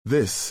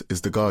This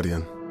is The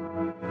Guardian.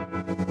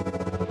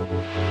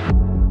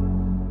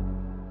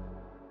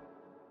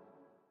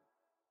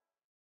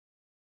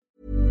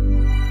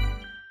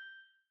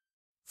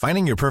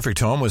 Finding your perfect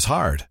home was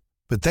hard,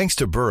 but thanks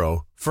to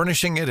Burrow,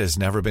 furnishing it has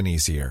never been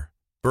easier.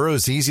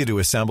 Burrow's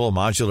easy-to-assemble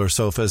modular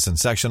sofas and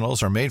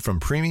sectionals are made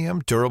from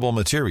premium, durable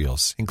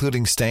materials,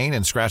 including stain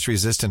and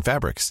scratch-resistant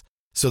fabrics.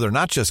 So they're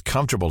not just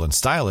comfortable and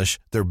stylish,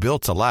 they're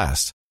built to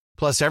last.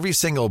 Plus, every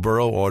single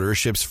Burrow order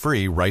ships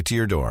free right to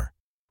your door.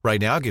 Right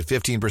now, get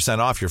 15%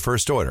 off your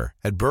first order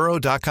at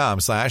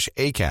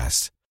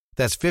burrow.com/ACAST.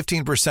 That's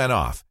 15%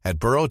 off at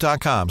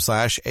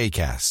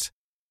burrow.com/ACAST.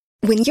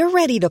 When you're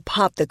ready to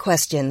pop the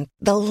question,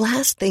 the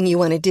last thing you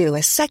want to do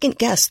is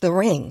second-guess the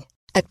ring.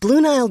 At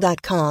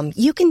BlueNile.com,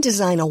 you can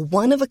design a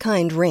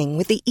one-of-a-kind ring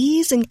with the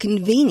ease and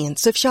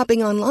convenience of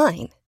shopping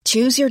online.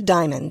 Choose your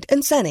diamond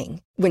and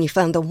setting. When you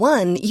find the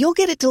one, you'll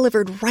get it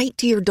delivered right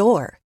to your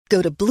door.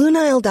 Go to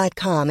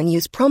BlueNile.com and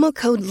use promo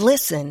code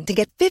LISTEN to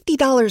get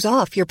 $50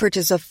 off your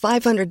purchase of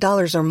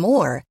 $500 or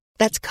more.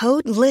 That's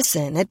code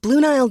LISTEN at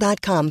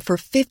BlueNile.com for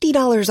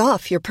 $50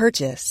 off your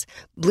purchase.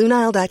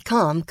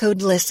 BlueNile.com,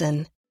 code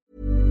LISTEN.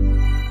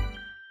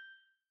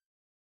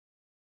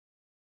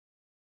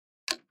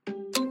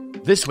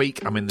 This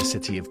week, I'm in the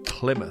city of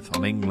Plymouth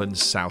on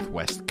England's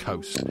southwest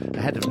coast,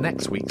 ahead of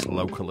next week's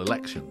local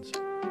elections.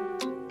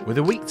 With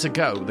a week to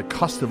go, the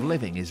cost of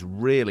living is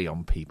really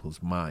on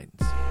people's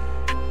minds.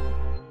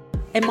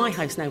 In my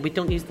house now, we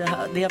don't use the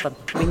oven.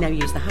 We now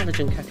use the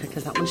halogen cooker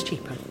because that one's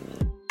cheaper.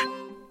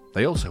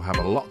 They also have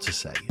a lot to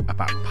say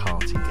about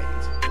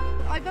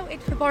Partygate. I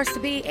voted for Boris to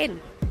be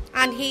in,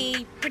 and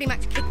he pretty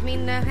much kicked me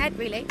in the head,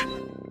 really.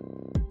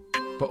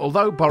 But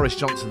although Boris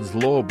Johnson's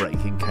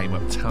law-breaking came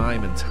up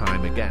time and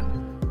time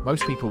again,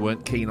 most people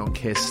weren't keen on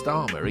Keir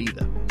Starmer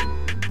either.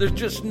 There's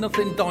just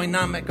nothing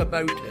dynamic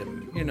about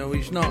him. You know,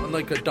 he's not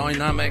like a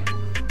dynamic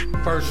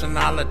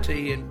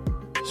personality.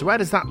 So where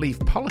does that leave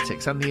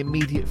politics and the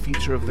immediate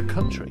future of the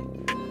country?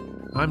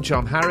 I'm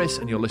John Harris,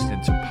 and you're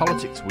listening to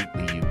Politics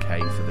Weekly UK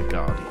for The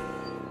Guardian.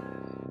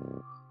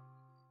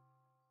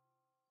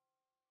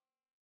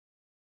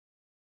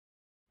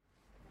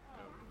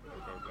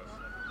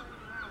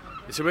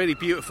 It's a really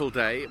beautiful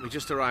day. We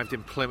just arrived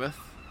in Plymouth,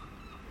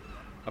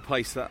 a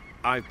place that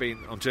I've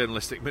been on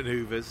journalistic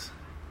manoeuvres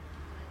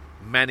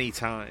many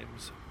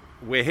times.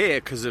 We're here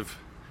because of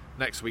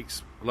next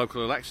week's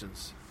local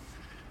elections.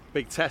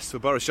 Big test for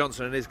Boris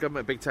Johnson and his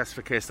government, big test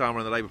for Keir Starmer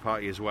and the Labour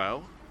Party as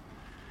well.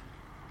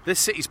 This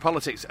city's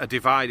politics are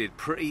divided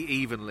pretty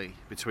evenly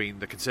between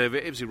the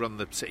Conservatives, who run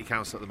the city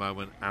council at the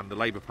moment, and the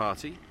Labour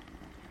Party.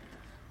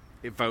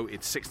 It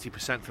voted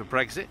 60% for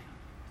Brexit.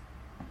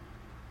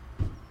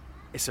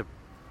 It's a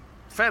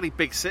fairly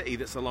big city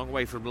that's a long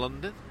way from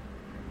London.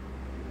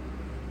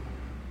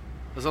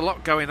 There's a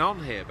lot going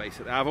on here,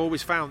 basically. I've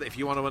always found that if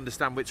you want to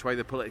understand which way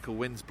the political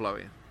wind's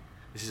blowing,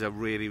 this is a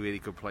really, really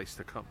good place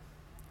to come.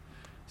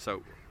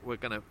 So we're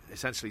going to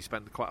essentially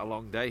spend quite a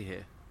long day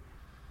here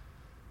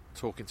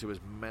talking to as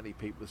many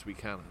people as we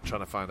can,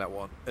 trying to find out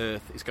what on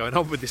earth is going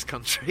on with this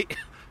country.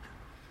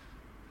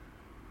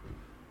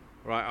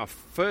 Right, our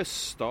first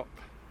stop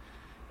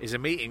is a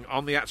meeting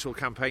on the actual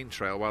campaign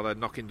trail while they're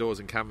knocking doors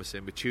and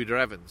canvassing with Tudor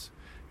Evans,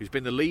 who's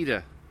been the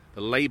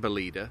Labour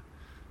leader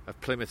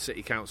of Plymouth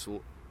City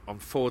Council on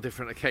 4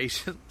 different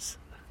occasions.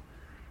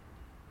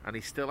 And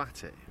he's still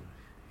at it.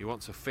 He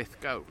wants a 5th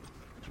go.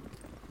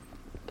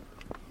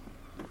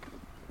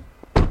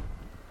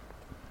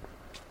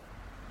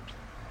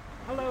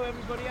 Hello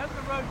everybody, how's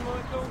the road,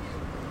 Michael?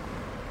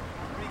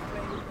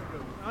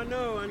 I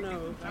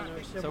know.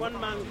 So one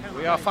man campaign.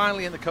 We are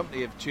finally in the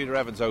company of Tudor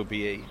Evans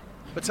OBE.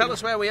 But tell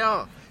us where we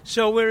are.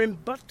 So we're in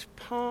Butt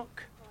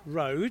Park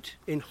Road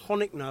in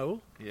Honeck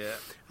Knoll. Yeah.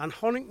 And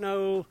Honeck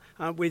Knoll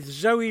with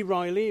Zoe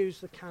Riley,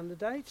 who's the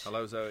candidate.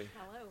 Hello, Zoe.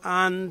 Hello.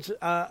 And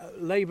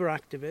Labour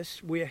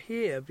activists. We're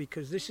here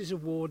because this is a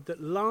ward that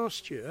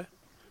last year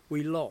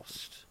we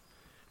lost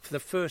for the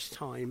first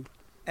time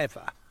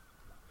ever.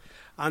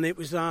 And it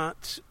was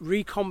that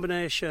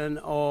recombination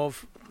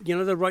of, you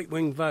know, the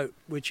right-wing vote,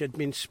 which had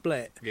been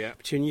split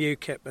between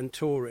UKIP and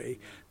Tory.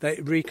 They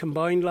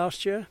recombined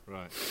last year.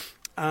 Right.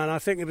 And I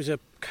think it was a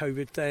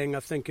COVID thing.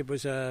 I think it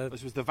was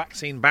This was the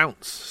vaccine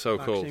bounce,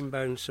 so-called. Vaccine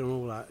bounce and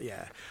all that,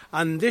 yeah.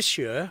 And this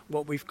year,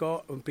 what we've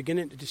got, I'm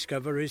beginning to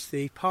discover, is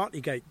the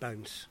Partygate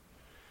bounce.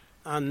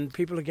 And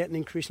people are getting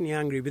increasingly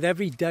angry with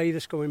every day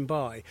that's going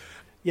by.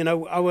 You know,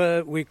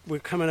 we're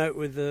coming out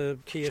with the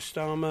Keir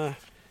Starmer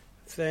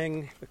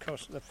thing,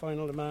 the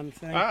final demand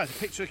thing. Ah, there's a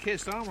picture of Keir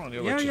Starmer on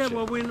your Yeah,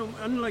 well,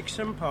 unlike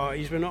some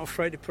parties, we're not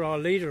afraid to put our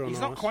leader on. He's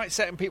not quite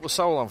setting people's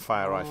soul on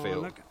fire, I feel.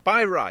 Look.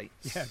 By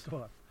rights. Yeah, go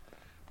on.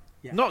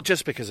 Yeah. Not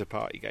just because of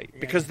Partygate,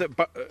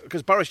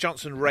 because Boris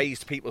Johnson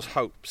raised people's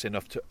hopes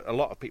enough to a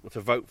lot of people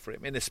to vote for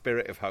him in the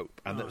spirit of hope,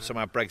 and that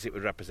somehow Brexit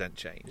would represent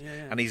change.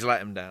 And he's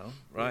let them down,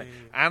 right?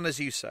 And as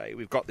you say,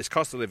 we've got this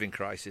cost of living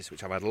crisis,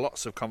 which I've had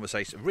lots of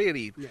conversations,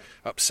 really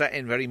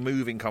upsetting, very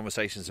moving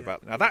conversations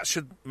about. Now that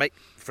should make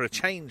for a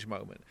change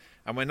moment,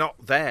 And we're not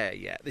there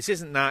yet. This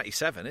isn't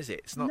 97, is it?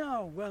 It's not.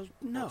 No, well,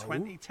 no.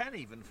 2010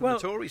 even, from the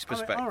Tories'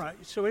 perspective. all right,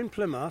 so in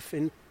Plymouth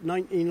in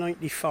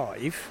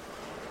 1995,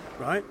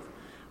 right,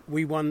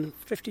 we won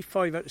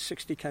 55 out of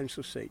 60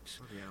 council seats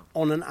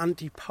on an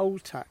anti-poll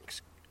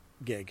tax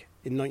gig.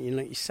 In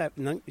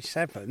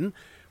 1997,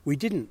 we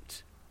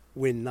didn't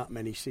win that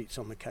many seats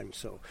on the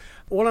council.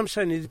 All I'm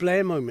saying is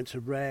Blair moments are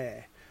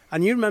rare.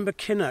 And you remember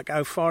Kinnock,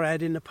 how far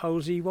ahead in the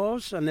polls he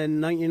was, and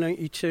then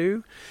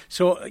 1992.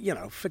 So,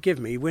 forgive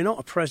me, we're not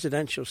a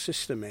presidential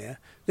system here.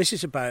 This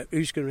is about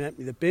who's going to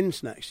empty the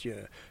bins next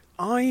year.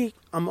 I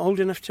am old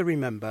enough to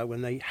remember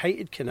when they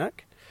hated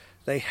Kinnock,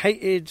 they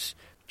hated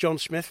John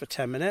Smith for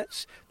 10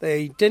 minutes.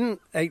 They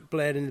didn't hate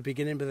Blair in the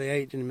beginning, but they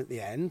hated him at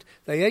the end.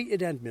 They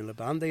hated Ed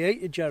Miliband. They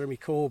hated Jeremy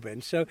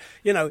Corbyn. So,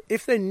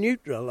 if they're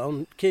neutral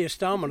on Keir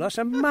Starmer, that's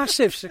a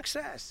massive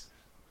success.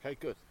 Okay,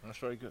 good. That's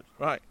very good.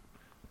 Right.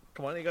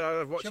 Come on, you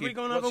got to watch Shall we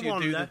go and have a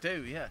wander?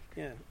 Yeah.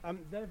 Yeah.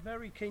 They're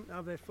very keen to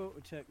have their photo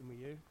taken with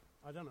you.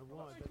 I don't know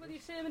why. Whether you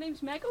say my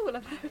name's Meg or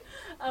whatever.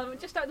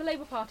 Just out of the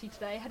Labour Party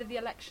today, ahead of the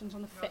elections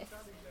on the 5th.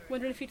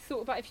 Wondering if you'd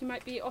thought about if you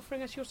might be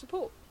offering us your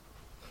support.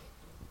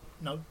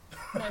 No.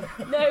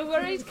 No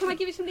worries. Can I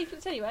give you some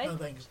leaflets anyway? No,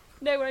 thanks.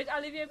 No worries.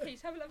 I'll leave you in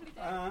peace. Have a lovely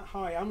day.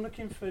 Hi, I'm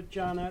looking for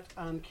Janet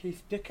and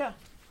Keith Dicker.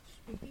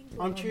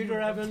 I'm Tudor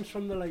Evans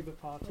from the Labour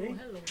Party. Oh,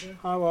 hello there.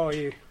 How are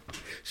you?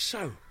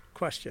 So,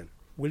 question.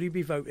 Will you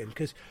be voting?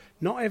 Because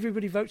not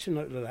everybody votes in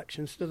local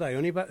elections, do they?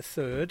 Only about a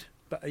third.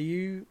 But are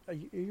you a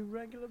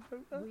regular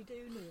voter? We do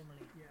normally,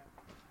 yeah.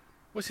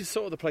 Well, this is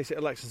sort of the place that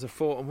elections are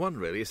fought and won,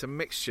 really. It's a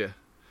mixture,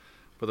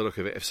 by the look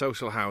of it, of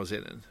social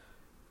housing and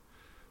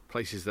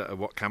places that are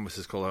what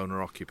canvassers call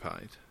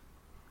owner-occupied.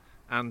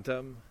 And,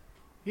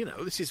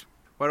 this is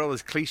where all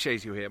those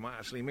cliches you hear might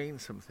actually mean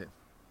something.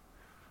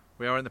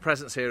 We are in the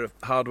presence here of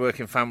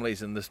hard-working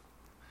families and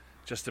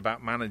just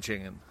about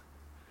managing and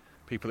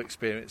people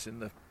experiencing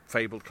the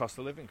fabled cost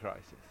of living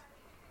crisis.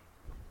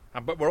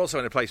 But we're also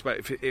in a place where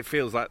it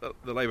feels like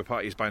the Labour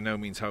Party is by no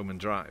means home and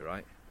dry,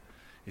 right?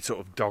 It's sort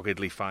of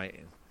doggedly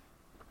fighting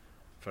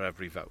for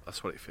every vote.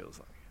 That's what it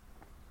feels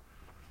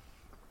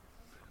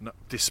like.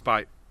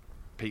 Despite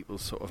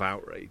people's sort of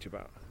outrage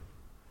about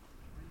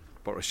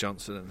Boris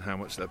Johnson and how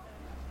much their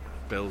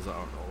bills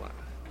are and all that.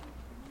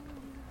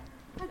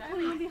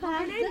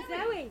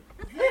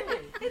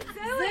 It's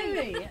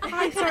Zoe.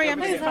 Hi, sorry,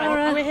 I'm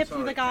Sarah. We're here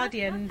from The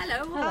Guardian.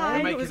 Hello.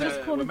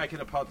 We're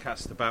making a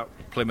podcast about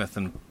Plymouth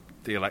and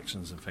the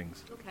elections and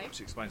things. Okay. Which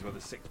explains why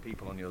there's 6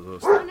 people on your Oh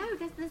doorstep. no,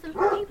 there's a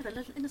lot of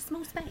people in a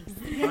small space.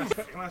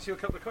 Can I ask you a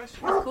couple of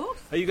questions? Of course.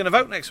 Are you going to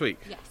vote next week?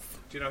 Yes.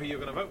 Do you know who you're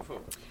going to vote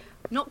for?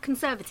 Not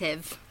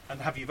Conservative.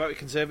 And have you voted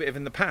Conservative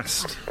in the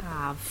past? I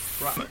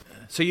have. Right.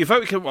 So you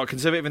voted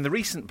Conservative in the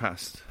recent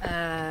past?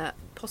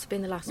 Possibly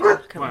in the last one.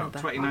 I can't remember.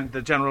 29,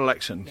 the general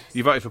election. Yes.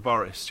 You voted for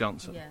Boris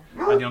Johnson. Yeah.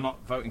 And you're not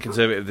voting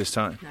Conservative this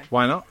time? No.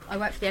 Why not? I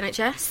work for the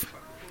NHS.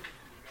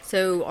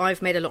 So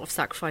I've made a lot of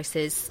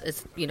sacrifices,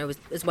 as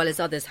well as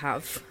others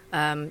have,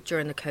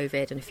 during the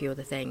COVID and a few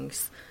other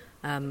things.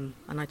 And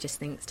I just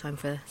think it's time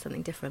for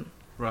something different.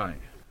 Right.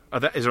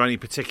 Is there any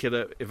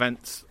particular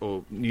events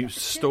or news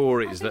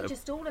stories that?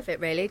 Just all of it,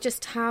 really.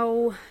 Just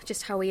how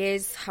he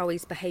is, how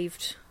he's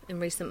behaved in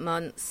recent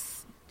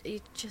months.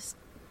 You just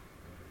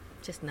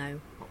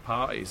know.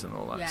 Parties and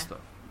all that Yeah.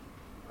 stuff.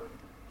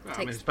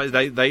 I suppose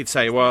they'd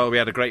say, well, we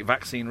had a great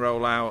vaccine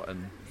rollout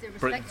and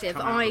Britain's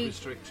come out of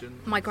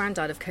restrictions. My gran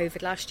died of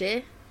COVID last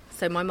year,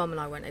 so my mum and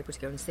I weren't able to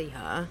go and see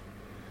her.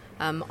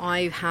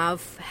 I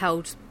have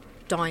held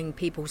dying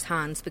people's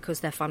hands because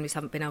their families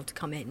haven't been able to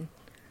come in.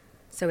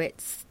 So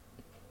it's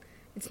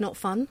not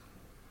fun.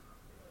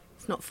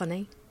 It's not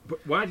funny.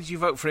 But why did you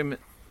vote for him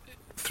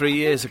 3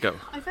 years ago?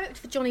 I voted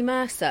for Johnny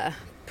Mercer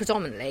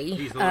predominantly.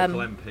 He's the local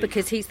MP.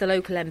 Because he's the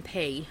local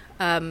MP.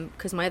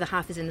 Because my other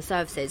half is in the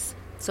services.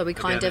 So we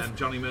kind of... And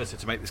Johnny Mercer,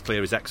 to make this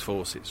clear, is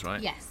ex-forces,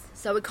 right? Yes.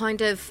 So we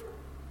kind of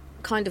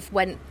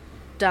went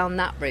down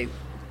that route.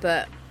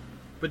 But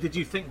did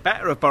you think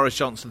better of Boris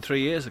Johnson 3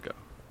 years ago?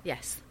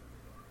 yes.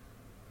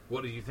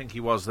 What did you think he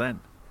was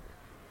then?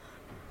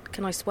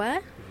 Can I swear?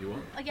 If you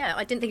want. Yeah,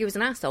 I didn't think he was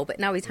an arsehole, but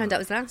now he turned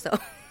out as an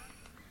arsehole.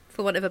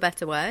 For want of a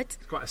better word.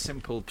 It's quite a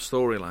simple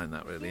storyline,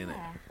 that, really, isn't it?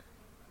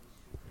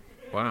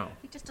 Wow.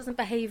 He just doesn't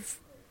behave...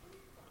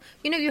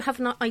 you have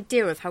an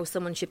idea of how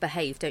someone should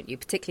behave, don't you?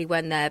 Particularly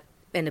when they're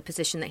in a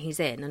position that he's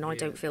in, and I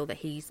don't feel that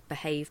he's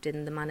behaved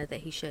in the manner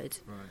that he should.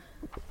 Right.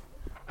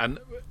 And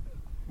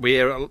we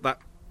hear that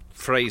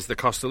phrase, the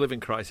cost of living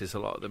crisis, a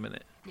lot at the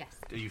minute. Yes.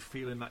 Are you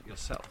feeling that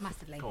yourself?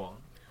 Massively. Go on.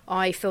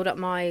 I filled up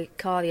my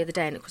car the other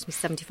day and it cost me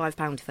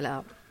 £75 to fill it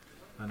up.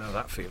 I know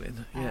that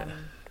feeling, yeah.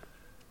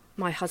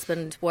 My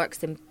husband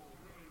works in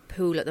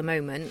Poole at the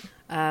moment,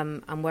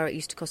 and where it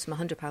used to cost him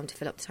 £100 to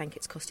fill up the tank,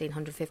 it's costing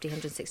 £150,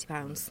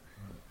 £160.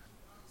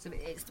 So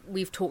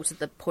we've talked to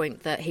the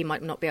point that he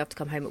might not be able to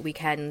come home at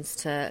weekends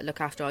to look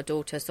after our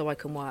daughter so I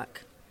can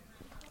work.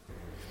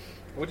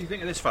 What do you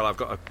think of this fella? I've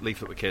got a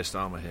leaflet with Keir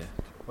Starmer here.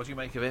 What do you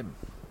make of him?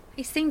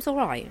 He seems all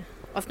right.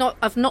 I've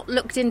not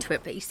looked into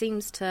it, but he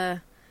seems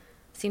to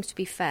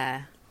be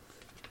fair.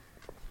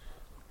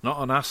 Not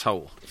an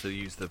asshole, to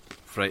use the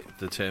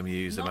term you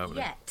used a moment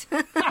ago.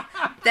 Not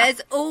yet.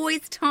 There's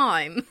always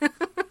time.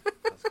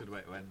 That's a good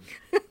way to end.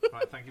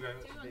 Right, thank you very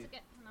much. Do you want to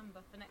get the number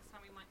for next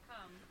time we might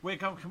come? We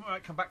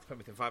might come back to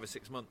Plymouth in 5 or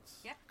 6 months.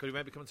 Yeah. Could we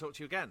maybe come and talk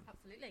to you again?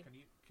 Absolutely. Can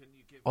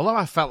you give... Although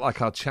I felt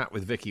like our chat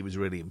with Vicky was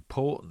really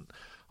important,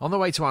 on the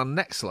way to our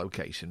next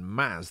location,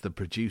 Maz, the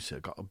producer,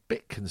 got a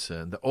bit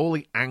concerned that all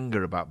the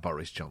anger about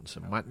Boris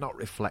Johnson might not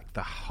reflect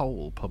the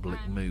whole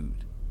public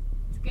mood.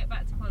 To get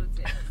back to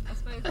politics, I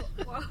suppose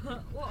what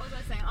was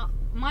I saying?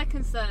 My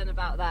concern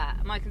about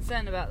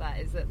that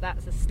is that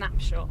that's a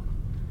snapshot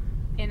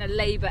in a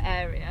Labour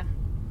area.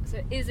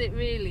 So is it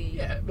really?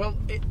 Yeah, well,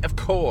 of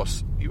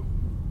course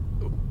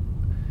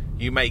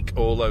you make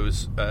all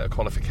those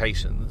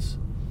qualifications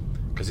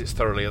because it's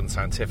thoroughly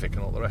unscientific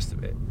and all the rest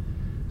of it.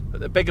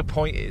 But the bigger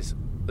point is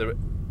there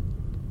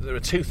are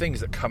two things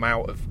that come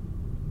out of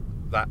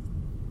that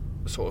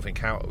sort of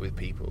encounter with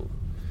people,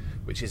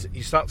 which is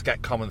you start to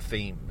get common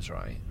themes,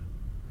 right?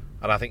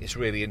 And I think it's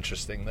really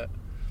interesting that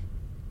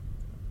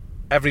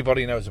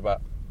everybody knows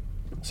about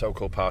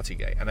so-called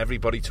Partygate and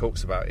everybody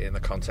talks about it in the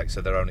context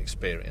of their own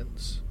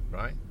experience,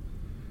 right?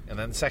 And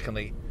then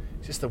secondly,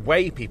 it's just the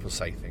way people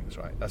say things,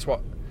 right? That's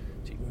what...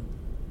 You can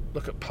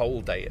look at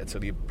poll data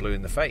till you're blue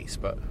in the face,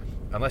 but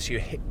unless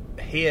you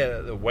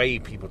hear the way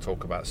people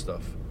talk about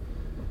stuff,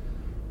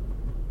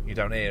 you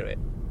don't hear it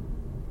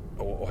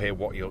or hear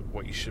what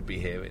you should be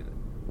hearing.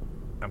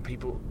 And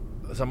people...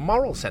 There's a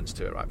moral sense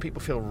to it, right?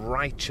 People feel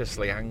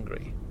righteously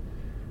angry.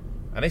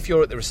 And if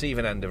you're at the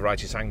receiving end of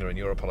righteous anger and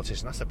you're a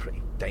politician, that's a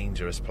pretty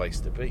dangerous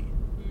place to be.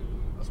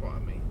 That's what I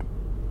mean.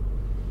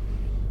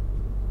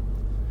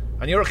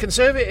 And you're a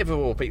conservative of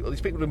all people.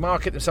 These people who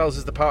market themselves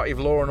as the party of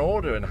law and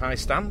order and high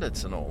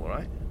standards and all,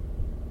 right?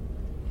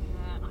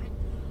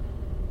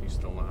 You're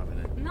still not having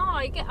it. No,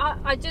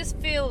 I just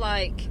feel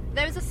like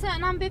there is a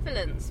certain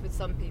ambivalence with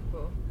some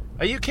people.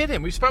 Are you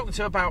kidding? We've spoken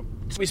to about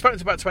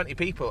 20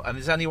 people, and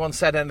has anyone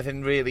said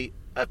anything really?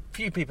 A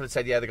few people have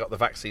said, yeah, they got the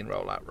vaccine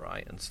rollout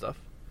right and stuff.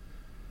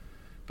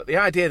 But the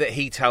idea that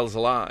he tells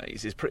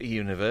lies is pretty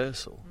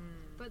universal.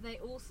 But they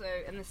also,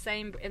 in the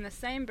same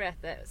breath,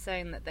 they're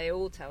saying that they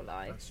all tell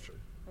lies. That's true.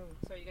 Oh,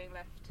 sorry, you're going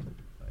left.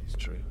 That is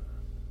true.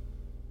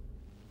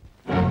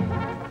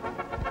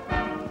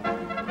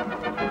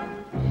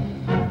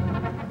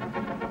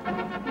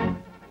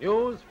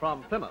 News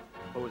from Plymouth,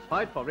 whose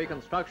fight for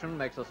reconstruction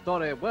makes a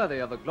story worthy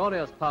of the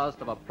glorious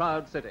past of a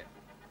proud city.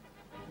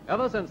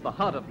 Ever since the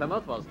heart of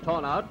Plymouth was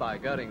torn out by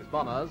Goering's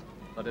bombers,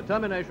 the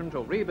determination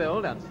to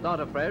rebuild and start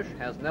afresh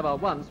has never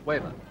once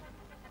wavered.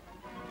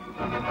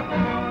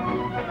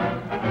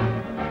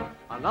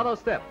 Another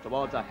step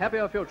towards a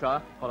happier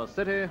future for a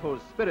city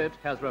whose spirit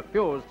has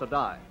refused to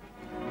die.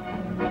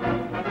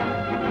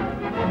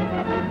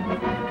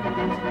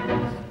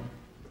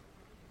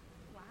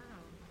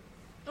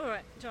 All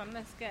right, John,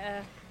 let's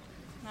get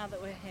now that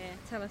we're here,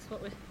 tell us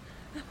what we're...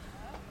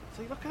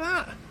 See, look at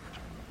that.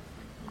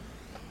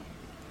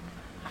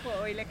 What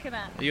are we looking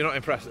at? Are you not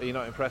impressed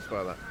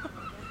by that?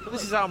 Well,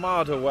 this is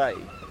Armada Way,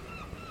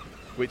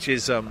 which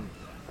is the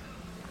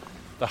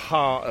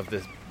heart of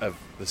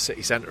the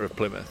city centre of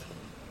Plymouth.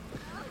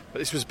 But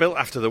this was built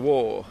after the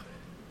war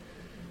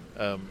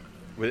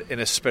in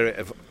a spirit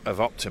of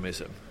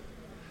optimism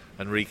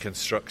and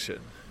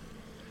reconstruction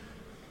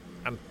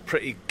and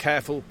pretty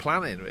careful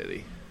planning,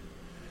 really.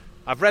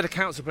 I've read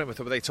accounts of Plymouth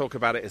where they talk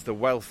about it as the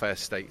welfare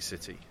state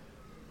city,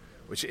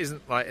 which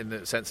isn't like in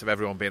the sense of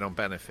everyone being on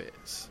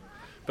benefits,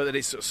 but that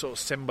it sort of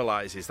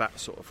symbolises that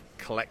sort of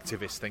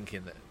collectivist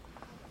thinking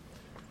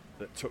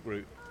that took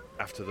root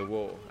after the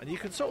war. And you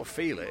can sort of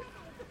feel it.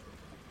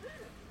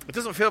 It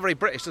doesn't feel very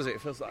British, does it?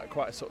 It feels like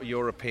quite a sort of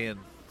European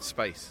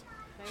space.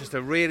 Just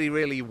a really,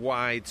 really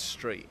wide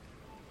street.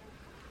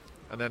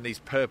 And then these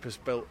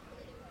purpose-built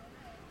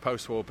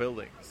post-war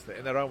buildings that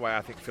in their own way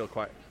I think feel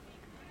quite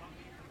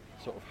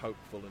sort of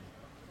hopeful and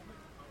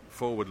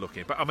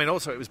forward-looking. But I mean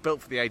also it was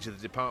built for the age of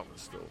the department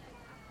store.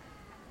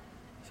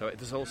 So it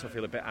does also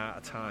feel a bit out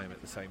of time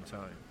at the same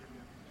time.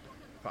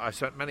 But I've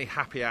spent many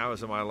happy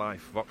hours of my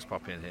life vox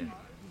popping here,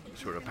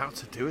 which we're about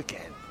to do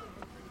again.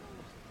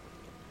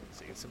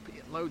 Seeing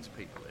loads of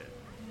people here.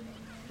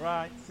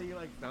 Right, see you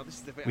later. Now, this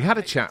is the bit we had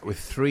a chat with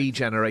 3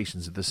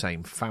 generations of the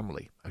same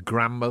family, a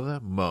grandmother,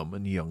 mum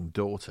and young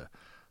daughter.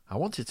 I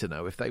wanted to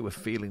know if they were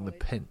feeling the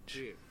pinch.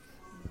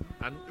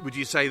 And would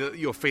you say that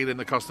you're feeling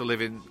the cost of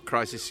living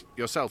crisis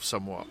yourself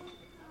somewhat?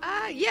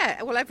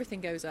 Yeah, well, everything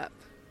goes up.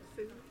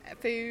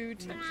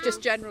 Food,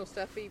 just general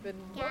stuff, even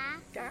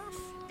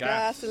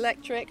gas,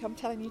 electric. I'm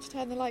telling you to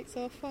turn the lights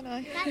off, aren't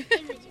I?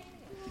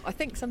 I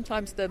think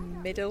sometimes the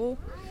middle,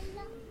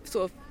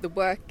 sort of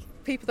the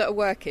people that are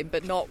working,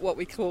 but not what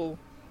we call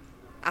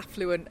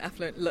affluent,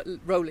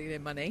 rolling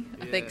in money.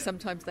 Yeah. I think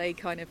sometimes they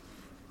kind of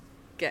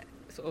get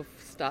sort of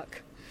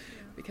stuck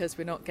because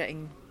we're not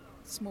getting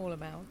small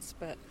amounts,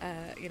 but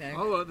you know.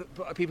 Oh,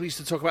 but people used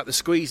to talk about the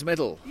squeeze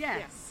middle.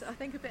 Yes, I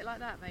think a bit like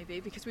that maybe,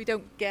 because we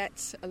don't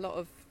get a lot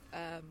of.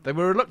 They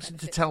were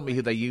reluctant to tell me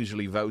who they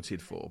usually voted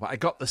for, but I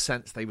got the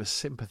sense they were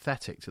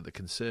sympathetic to the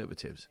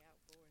Conservatives.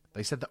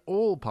 They said that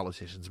all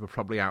politicians were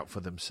probably out for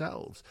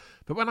themselves.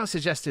 But when I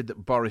suggested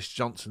that Boris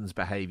Johnson's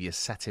behaviour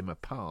set him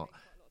apart,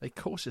 they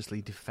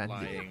cautiously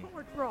defended him.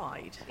 Hard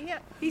ride. Yeah.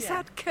 He's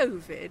had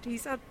COVID,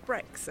 he's had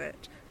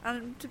Brexit,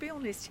 and to be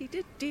honest, he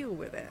did deal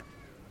with it.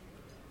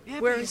 Yeah,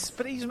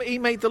 but he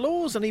made the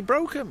laws and he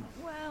broke them.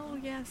 Well,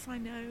 yes, I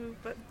know,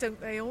 but don't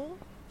they all?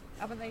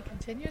 Haven't they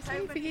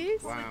continuously for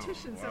years? Wow,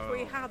 Politicians have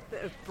we had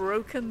that have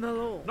broken the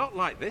law? Not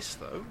like this,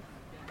 though.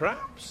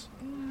 Perhaps.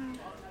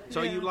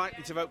 So are you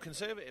likely to vote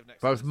Conservative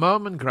next time? Both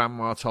Mum and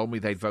Grandma told me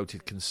they'd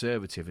voted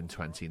Conservative in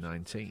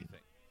 2019,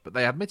 but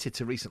they admitted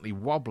to recently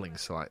wobbling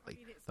slightly,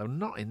 though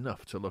not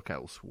enough to look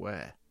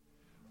elsewhere.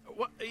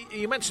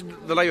 You mentioned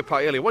the Labour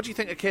Party earlier. What do you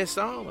think of Keir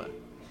Starmer?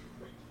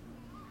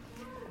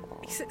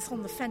 He sits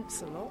on the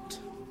fence a lot.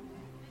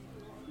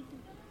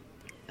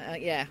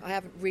 Yeah, I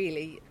haven't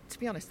really, to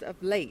be honest,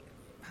 of late,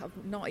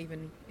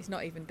 he's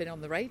not even been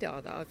on the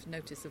radar that I've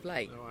noticed of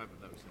late. No, I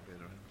haven't noticed him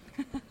being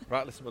around.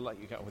 Right, listen, we'll let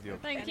you get on with your...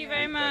 Thank you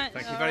very much.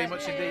 Thank you very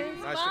much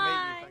indeed. Nice to meet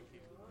you. Thank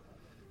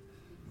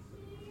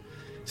you.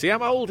 See,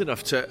 I'm old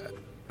enough to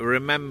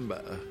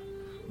remember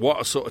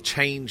what a sort of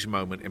change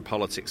moment in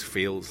politics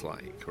feels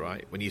like,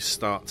 right? When you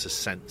start to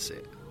sense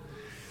it.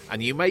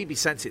 And you maybe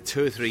sense it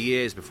 2 or 3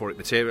 years before it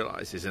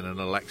materialises in an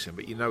election,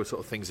 but you know sort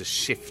of things are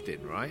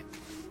shifting, right?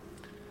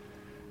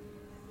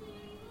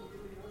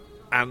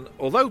 And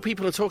although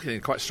people are talking in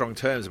quite strong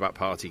terms about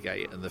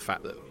Partygate and the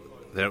fact that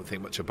they don't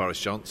think much of Boris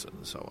Johnson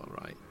and so on,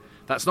 right?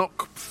 That's not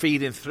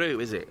feeding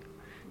through, is it?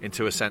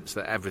 Into a sense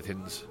that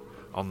everything's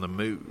on the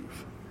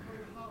move.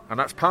 And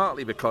that's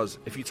partly because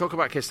if you talk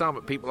about Keir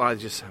Starmer, people either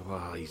just say,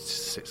 well, he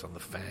sits on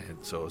the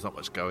fence or there's not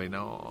much going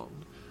on.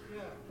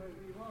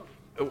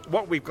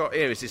 What we've got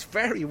here is this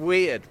very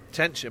weird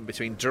tension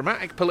between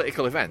dramatic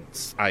political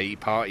events, i.e.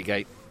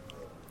 Partygate,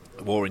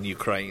 the war in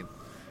Ukraine,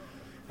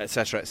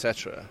 etc.,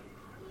 etc.,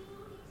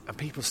 and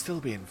people still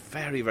being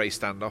very, very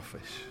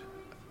standoffish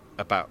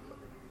about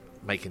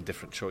making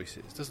different choices.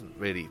 It doesn't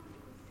really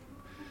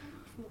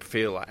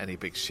feel like any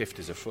big shift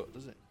is afoot,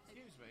 does it?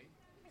 Excuse me.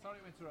 Sorry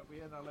to interrupt. We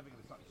are now living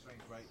in a slightly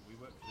strange way. We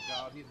work for The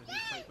Guardian, the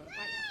newspaper,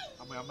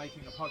 and we are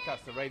making a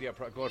podcast,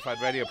 a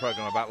glorified radio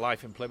programme about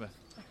life in Plymouth.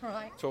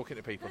 Right. Talking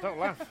to people. Don't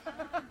laugh.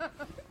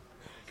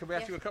 Can we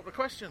ask you a couple of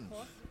questions?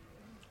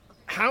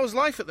 How's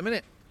life at the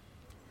minute?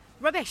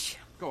 Rubbish.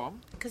 Go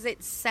on. Because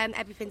it's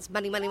everything's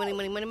money.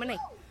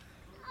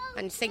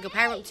 And single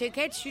parent with 2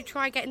 kids, you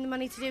try getting the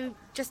money to do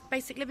just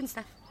basic living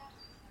stuff.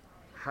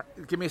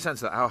 Give me a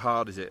sense of that. How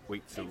hard is it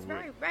week to week?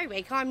 Very, very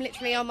weak. I'm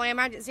literally on my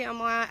emergency on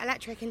my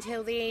electric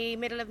until the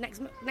middle of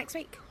next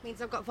week.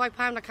 Means I've got £5.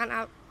 I can't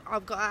out.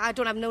 I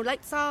don't have no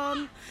lights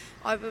on.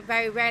 I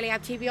very rarely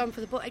have TV on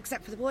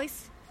except for the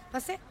boys.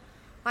 That's it.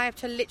 I have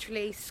to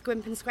literally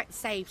scrimp and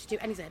save to do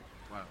anything.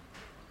 Wow.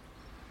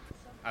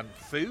 And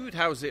food?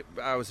 How's it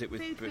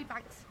with food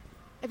banks?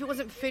 If it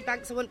wasn't for food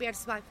banks, I wouldn't be able to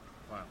survive.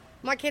 Wow.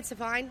 My kids are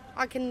fine.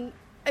 I can,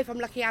 if I'm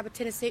lucky, have a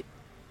tin of soup.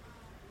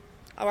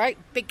 All right,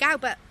 big gal,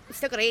 but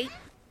still got to eat.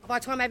 By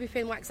the time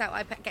everything works out,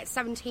 I get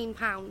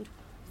 £17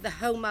 the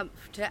whole month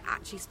to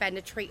actually spend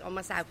a treat on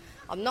myself.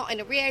 I'm not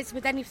in arrears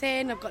with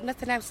anything. I've got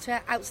nothing else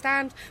to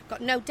outstand.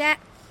 Got no debt.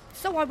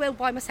 So I will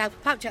buy myself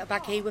a pouch of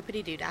tobacco,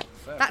 whippity-doo-dah.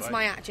 That's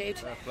my attitude.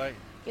 Fair play.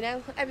 You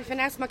know,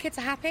 everything else, my kids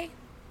are happy.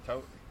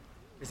 Totally.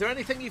 Is there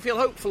anything you feel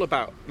hopeful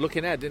about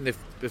looking ahead in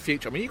the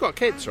future? I mean, you've got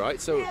kids, right?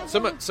 So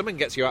something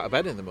gets you out of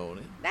bed in the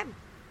morning. Them.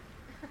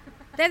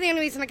 They're the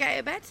only reason I get out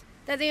of bed.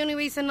 They're the only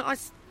reason I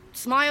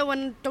smile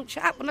and don't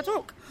shut up when I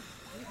talk.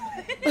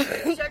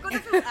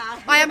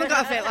 I haven't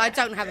got a filter. I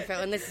don't have a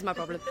filter, and this is my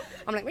problem.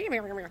 I'm like,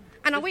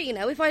 and I will, you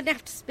know, if I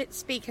have to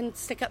speak and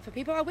stick up for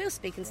people, I will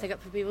speak and stick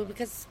up for people,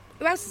 because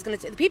who else is going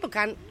to do it? The people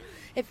can't.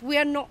 If we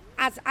are not,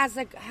 as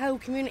a whole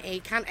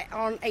community,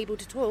 aren't able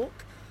to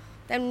talk,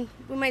 then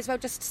we may as well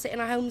just sit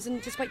in our homes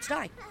and just wait to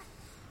die.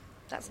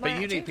 That's my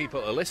attitude. You need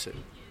people to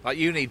listen. Like,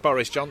 you need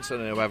Boris Johnson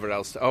and whoever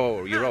else.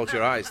 Oh, you rolled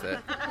your eyes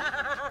there.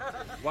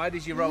 Why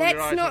did you roll your eyes?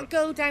 Let's not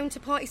go down to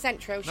Party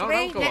Central, shall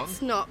we?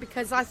 Let's not,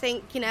 because I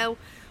think, you know,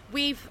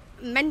 we've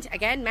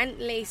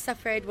mentally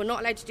suffered. We're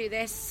not allowed to do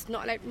this.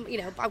 Not allowed, you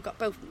know. I've got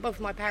both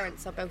of my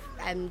parents are both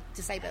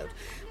disabled,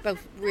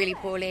 both really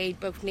poorly,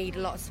 both need a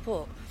lot of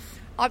support.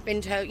 I've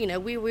been told, you know,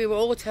 we were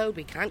all told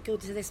we can't go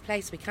to this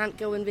place, we can't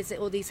go and visit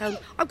all these homes.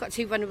 I've got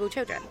 2 vulnerable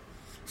children,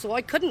 so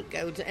I couldn't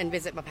go and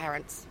visit my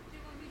parents.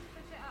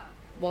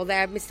 Well,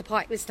 there,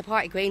 Mr.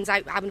 Party Green's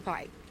out having a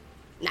party.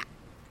 Nah.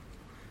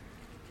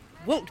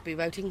 Won't be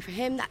voting for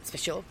him, that's for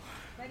sure.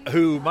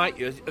 Who might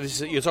you?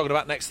 You're talking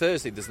about next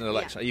Thursday, there's an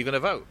election. Yeah. Are you going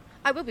to vote?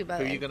 I will be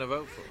voting. Who are you going to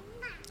vote for?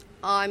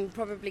 I'm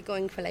probably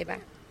going for Labour.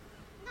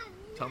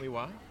 Tell me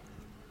why.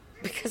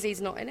 Because he's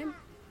not in him.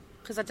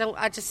 Because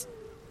I just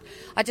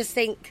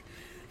think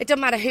it doesn't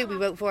matter who we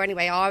vote for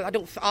anyway.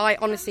 I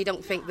honestly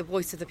don't think the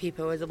voice of the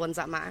people are the ones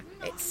that matter.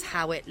 It's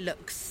how it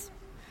looks.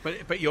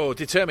 But you're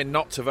determined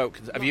not to vote.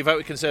 Have you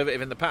voted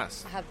Conservative in the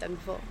past? I have done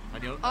before.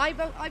 I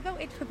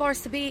voted for Boris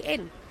to be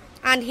in,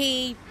 and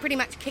he pretty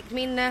much kicked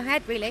me in the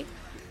head, really.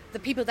 the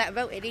people that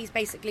voted, he's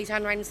basically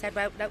turned around and said,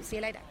 well, don't see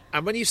you later.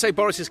 And when you say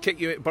Boris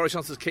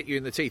Johnson's kicked you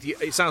in the teeth,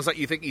 it sounds like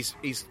you think he's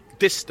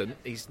distant.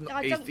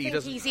 I don't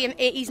think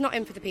he's not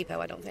in for the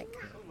people, I don't think.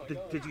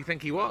 Did you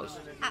think he was?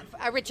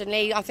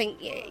 Originally, I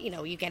think,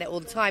 you get it all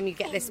the time. You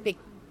get this big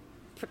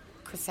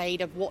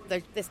crusade of what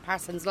this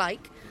person's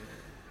like,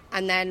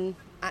 and then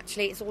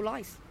actually it's all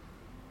lies.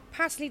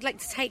 Personally, I'd like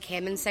to take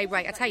him and say,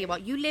 right, I tell you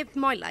what, you lived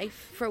my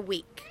life for a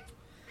week.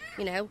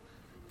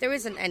 There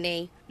isn't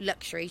any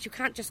luxuries. You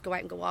can't just go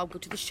out and go, I'll go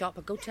to the shop,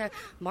 I'll go to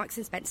Marks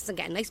and Spencer's and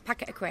get a nice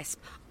packet of crisp.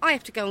 I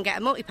have to go and get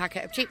a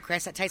multi-packet of cheap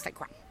crisp that tastes like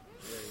crap.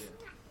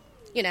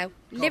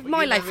 Live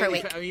my life for a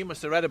week. You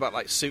must have read about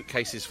like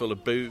suitcases full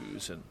of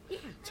booze and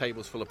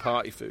tables full of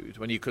party food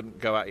when you couldn't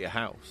go out of your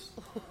house.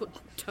 Oh,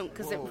 don't,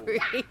 because it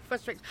really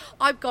frustrates.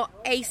 I've got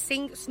a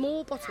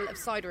small bottle of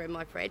cider in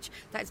my fridge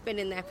that's been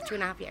in there for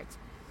 2.5 years.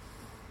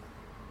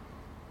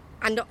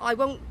 And I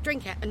won't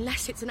drink it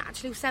unless it's an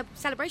actual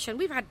celebration.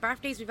 We've had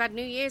birthdays, we've had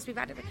New Year's, we've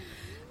had...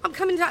 I'm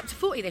coming up to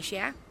 40 this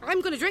year.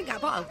 I'm going to drink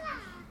that bottle.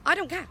 I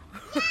don't care.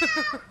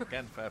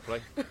 Again, fair play.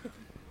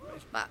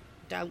 But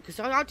don't, because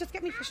I'll just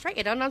get me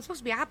frustrated, and I'm supposed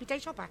to be a happy day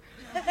shopper.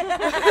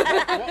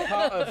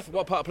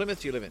 What part of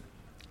Plymouth do you live in?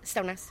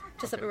 Stonehouse,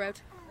 just up the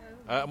road.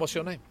 And what's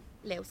your name?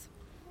 Lils.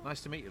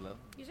 Nice to meet you, Lil.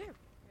 You too.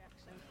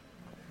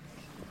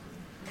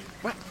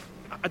 Well,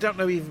 I don't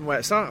know even where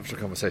to start after a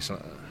conversation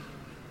like that.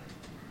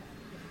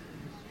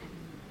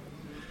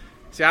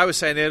 See, I was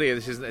saying earlier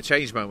this isn't a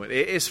change moment.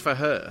 It is for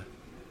her.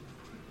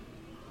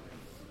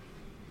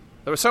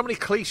 There are so many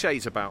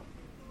cliches about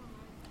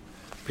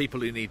people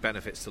who need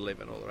benefits to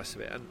live and all the rest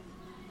of it.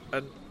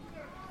 And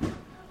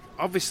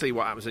obviously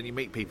what happens when you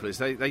meet people is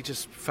they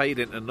just fade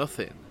into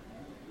nothing.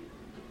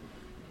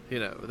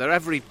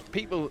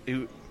 People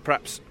who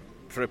perhaps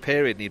for a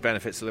period need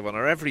benefits to live on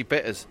are every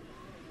bit as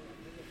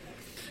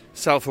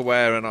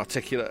self-aware and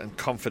articulate and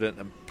confident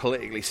and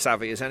politically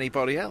savvy as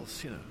anybody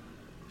else,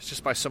 It's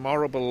just by some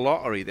horrible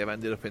lottery they've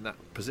ended up in that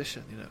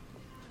position,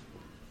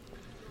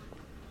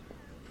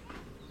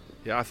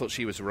 Yeah, I thought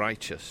she was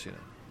righteous,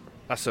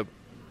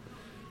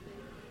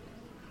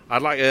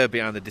 I'd like her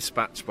behind the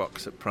dispatch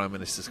box at Prime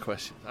Minister's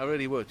question. I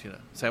really would,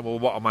 saying, well,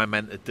 what am I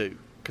meant to do?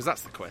 Because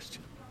that's the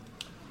question.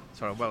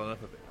 Sorry, I'm welling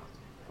up a bit.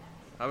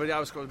 I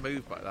was quite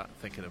moved by that,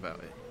 thinking about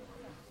it.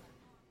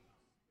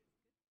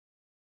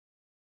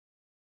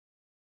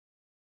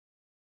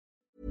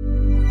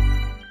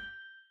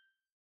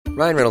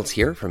 Ryan Reynolds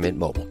here from Mint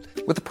Mobile.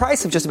 With the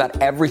price of just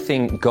about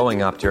everything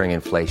going up during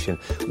inflation,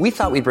 we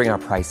thought we'd bring our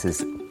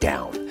prices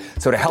down.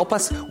 So to help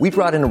us, we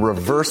brought in a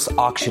reverse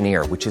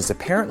auctioneer, which is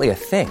apparently a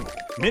thing.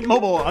 Mint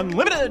Mobile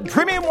Unlimited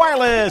Premium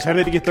Wireless. How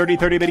to get 30,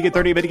 30, bit to get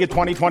 30, bit to get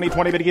 20, 20,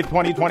 20, bit to get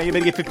 20, 20, bit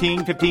to get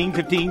 15, 15,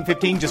 15,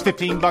 15, just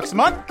 $15 a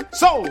month?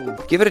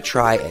 Sold! Give it a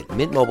try at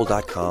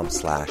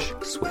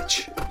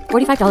mintmobile.com/switch.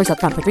 $45 up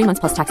front for 3 months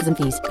plus taxes and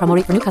fees. Promo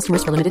rate for new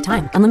customers for limited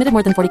time. Unlimited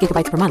more than 40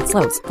 gigabytes per month.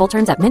 Slows full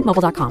terms at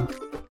mintmobile.com.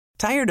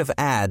 Tired of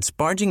ads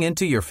barging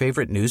into your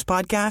favorite news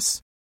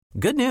podcasts?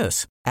 Good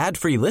news.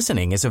 Ad-free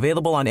listening is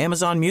available on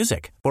Amazon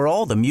Music for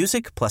all the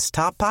music plus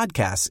top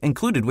podcasts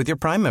included with your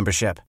Prime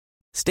membership.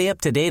 Stay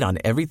up to date on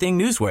everything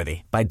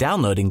newsworthy by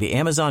downloading the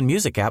Amazon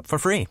Music app for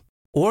free.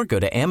 Or go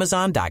to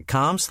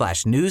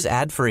amazon.com/news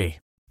ad free.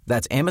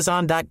 That's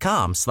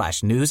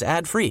amazon.com/news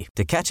ad free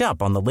to catch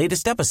up on the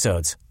latest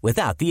episodes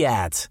without the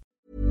ads.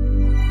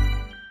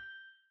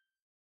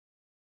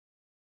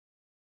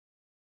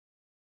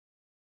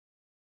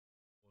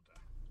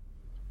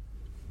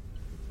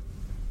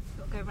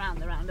 Go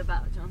round the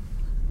roundabout, John.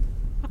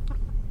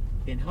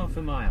 In half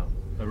a mile,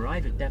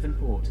 arrive at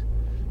Devonport.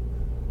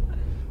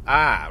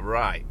 Ah,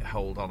 right.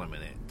 Hold on a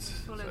minute.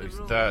 So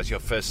there's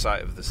your first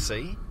sight of the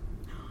sea.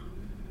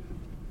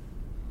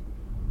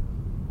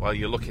 Well,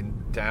 you're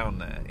looking down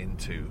there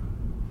into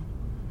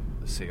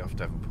the sea off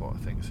Devonport, I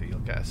think, so you'll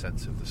get a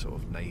sense of the sort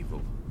of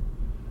naval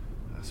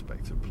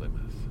aspect of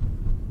Plymouth.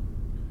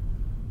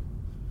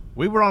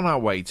 We were on our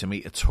way to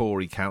meet a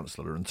Tory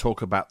councillor and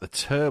talk about the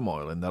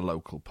turmoil in their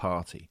local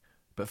party.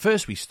 But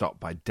first we stopped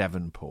by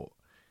Devonport.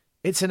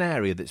 It's an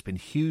area that's been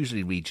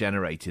hugely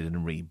regenerated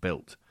and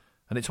rebuilt,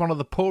 and it's one of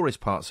the poorest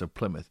parts of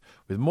Plymouth,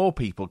 with more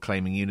people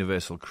claiming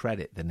universal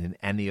credit than in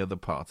any other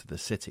part of the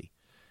city.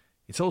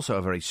 It's also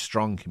a very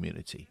strong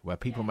community, where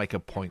people make a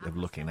point of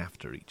looking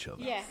after each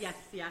other. Yes.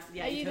 Yeah,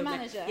 Are you the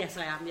manager? Yes,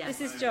 I am, yes.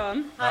 This is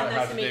John. Hi,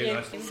 nice to do, meet you.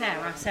 nice to meet you.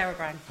 Sarah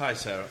Brown. Hi,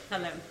 Sarah.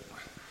 Hello.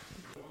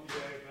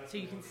 So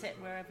you can sit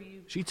wherever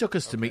you... She took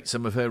us to meet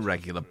some of her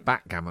regular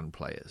backgammon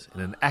players in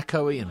an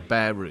echoey and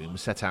bare room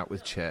set out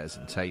with chairs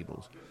and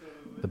tables.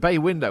 The bay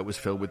window was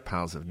filled with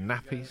piles of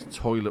nappies,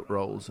 toilet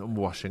rolls and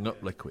washing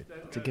up liquid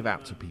to give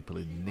out to people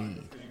in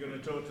need. You're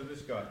going to talk to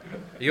this guy?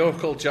 You're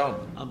called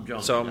John. I'm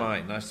John. So am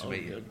I. Nice to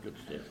meet you. Good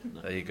to see you.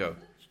 There you go.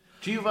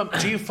 Do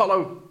you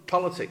follow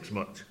politics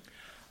much?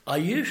 I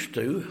used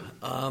to.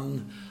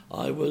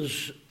 I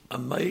was a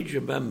major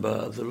member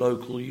of the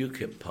local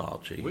UKIP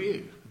party. Were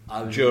you?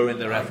 During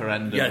the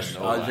referendum? Yes,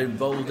 I was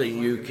involved in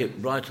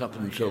UKIP right up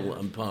until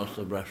and past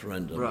the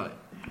referendum. Right.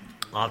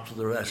 After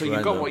the referendum. So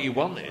you got what you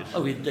wanted?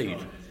 Oh, indeed.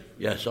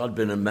 Yes, I'd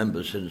been a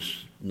member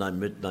since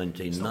mid-1990.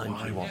 That's not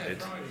what I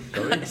wanted.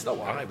 Sorry? That's not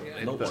what I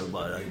wanted. Not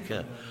what I don't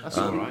care. That's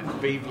all right.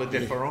 Vive la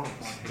différence.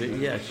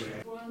 Yes.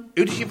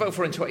 Who did you vote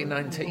for in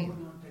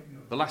 2019?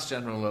 The last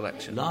general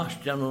election?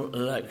 Last general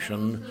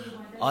election,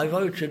 I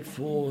voted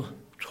for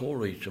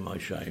Tory, to my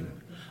shame.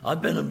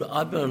 I've been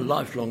a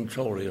lifelong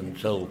Tory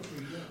until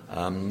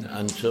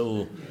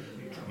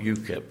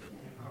UKIP.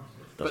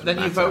 But then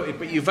you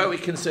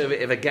voted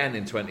Conservative again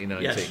in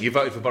 2019. Yes. You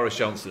voted for Boris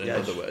Johnson, in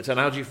Yes. other words. And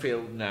how do you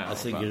feel now? I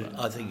think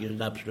it's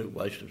an absolute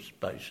waste of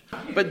space.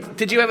 But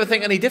did you ever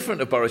think any different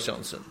of Boris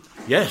Johnson?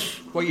 Yes.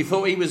 Well, you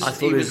thought he was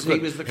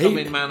the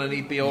coming man and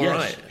he'd be all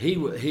right.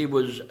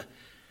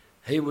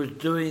 He was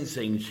doing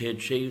things. He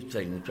achieved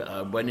things.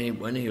 When he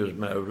was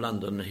mayor of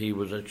London, he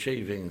was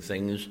achieving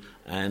things,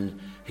 and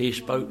he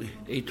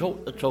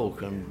talked the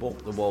talk and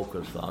walked the walk,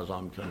 as far as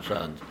I'm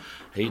concerned.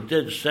 He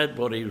said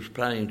what he was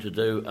planning to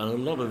do, and a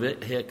lot of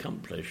it he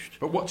accomplished.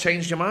 But what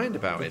changed your mind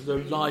about it? The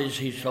lies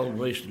he told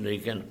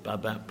recently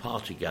about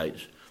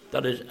Partygate,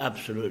 that is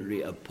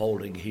absolutely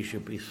appalling. He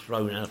should be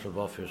thrown out of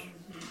office.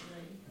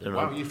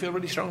 Wow, you feel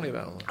really strongly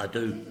about that? I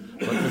do.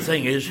 But the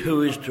thing is,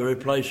 who is to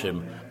replace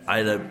him?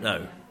 I don't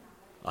know.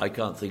 I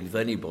can't think of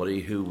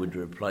anybody who would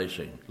replace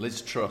him.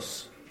 Liz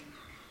Truss.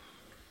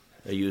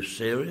 Are you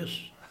serious?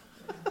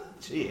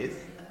 She is.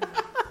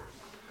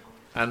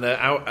 And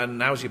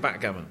how's your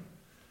backgammon?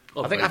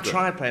 Oh, I think very I've good.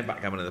 tried playing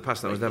backgammon in the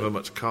past and I was never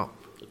much cop.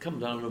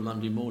 Come down on a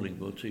Monday morning,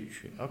 we'll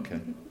teach you.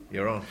 Okay,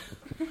 you're on.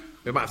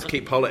 We might have to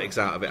keep politics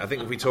out of it. I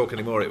think if we talk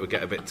anymore, it would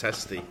get a bit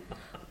testy.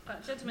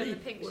 That gentleman in the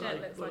pink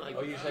shirt looks like...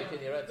 Are you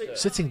shaking your head, sir?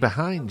 Sitting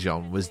behind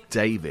John was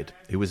David,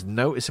 who was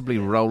noticeably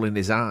rolling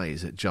his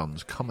eyes at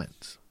John's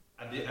comments.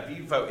 And have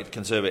you voted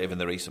Conservative in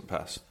the recent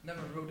past?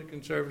 Never voted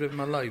Conservative in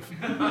my life.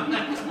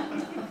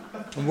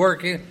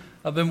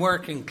 I've been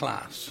working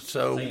class,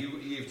 so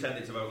you've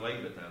tended to vote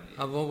Labour, haven't you?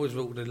 I've always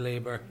voted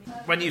Labour.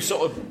 When you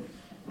sort of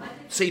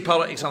see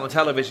politics on the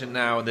television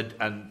now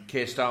and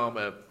Keir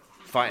Starmer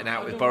fighting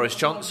out with Boris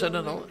Johnson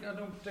and all... I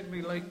don't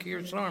particularly like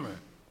Keir Starmer.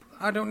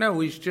 I don't know,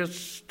 there's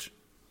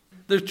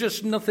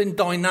just nothing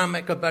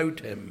dynamic about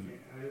him.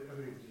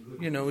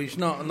 You know, he's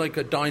not like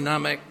a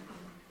dynamic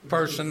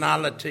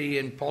personality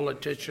and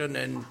politician,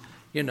 and,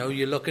 you know,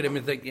 you look at him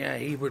and think, yeah,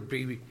 he would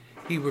be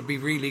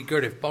really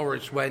good if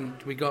Boris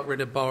went, we got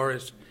rid of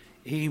Boris.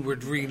 He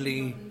would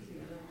really,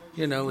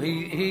 you know,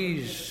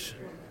 he's...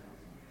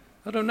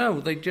 I don't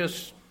know,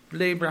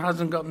 Labour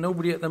hasn't got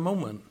nobody at the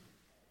moment.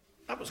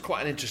 That was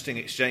quite an interesting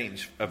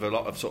exchange of a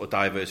lot of sort of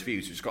diverse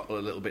views, which got a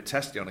little bit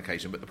testy on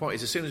occasion. But the point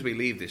is, as soon as we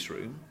leave this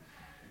room,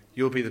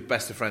 you'll be the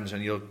best of friends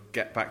and you'll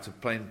get back to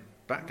playing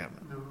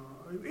backgammon.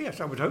 Yes,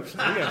 I would hope so.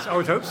 Yes, I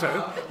would hope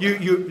so.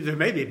 There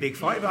may be a big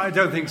fight, but I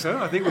don't think so.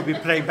 I think we'll be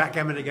playing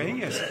backgammon again.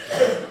 Yes.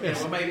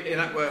 Yes.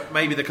 Well,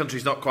 maybe the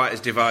country's not quite as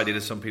divided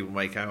as some people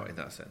make out in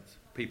that sense.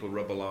 People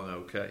rub along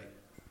okay.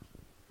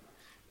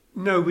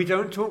 No, we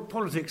don't talk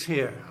politics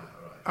here.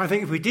 I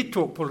think if we did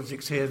talk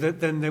politics here,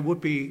 then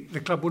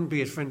the club wouldn't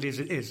be as friendly as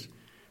it is.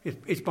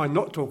 It's by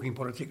not talking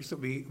politics that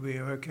we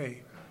are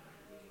okay.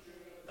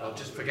 I'll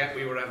just forget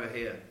we were ever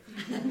here.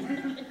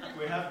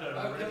 We have done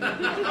already.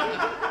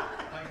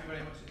 Thank you very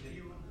much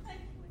indeed. We're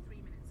 3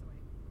 minutes away.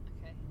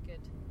 Okay,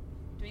 good.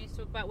 Do we need to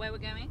talk about where we're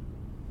going?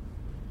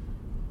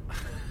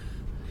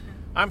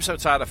 I'm so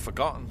tired I've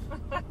forgotten.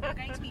 We're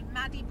going to meet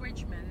Maddie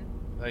Bridgman.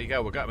 There you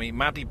go, we're going to meet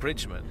Maddie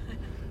Bridgman,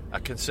 a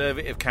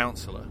Conservative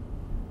councillor,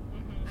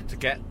 to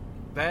get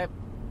their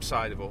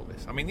side of all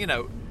this. I mean, you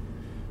know,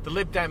 the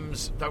Lib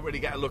Dems don't really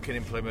get a look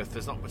in Plymouth.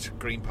 There's not much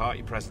Green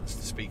Party presence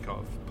to speak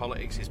of.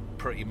 Politics is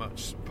pretty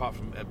much, apart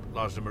from a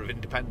large number of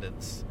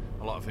independents,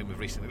 a lot of whom have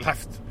recently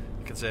left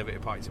the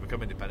Conservative Party to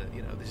become independent.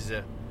 You know, this is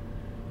a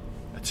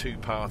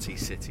two-party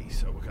city,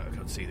 so we're going to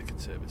go and see the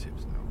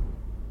Conservatives now.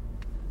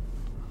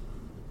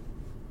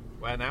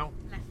 Where now?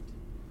 Left.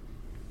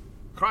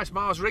 Christ,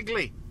 Mars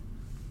Wrigley.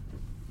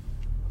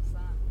 What's that?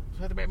 I've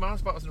heard about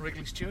Mars bars and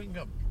Wrigley's chewing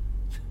gum.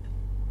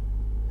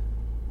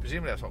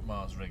 Presumably that's what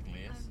Mars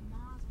Wrigley is.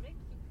 Mars Wrigley.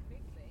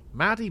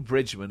 Maddie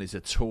Bridgman is a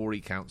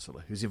Tory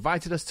councillor who's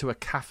invited us to a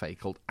cafe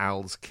called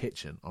Al's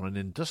Kitchen on an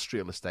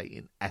industrial estate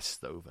in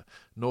Estover,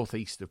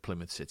 northeast of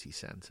Plymouth city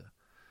centre.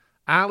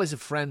 Al is a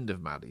friend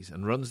of Maddie's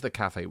and runs the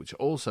cafe, which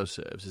also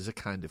serves as a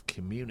kind of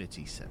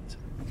community centre.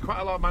 There's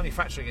quite a lot of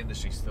manufacturing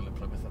industry still in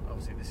Plymouth, and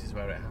obviously this is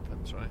where it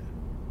happens, right?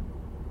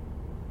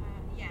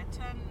 Yeah,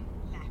 turn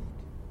left.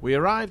 We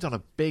arrived on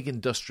a big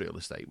industrial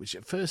estate, which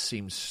at first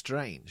seems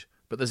strange,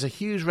 but there's a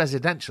huge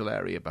residential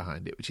area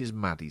behind it, which is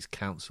Maddie's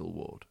council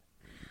ward.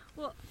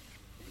 Well,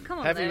 come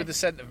on, Heavy though. with the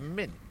scent of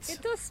mint.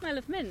 It does smell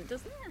of mint,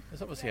 doesn't it?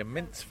 There's obviously a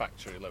mint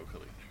factory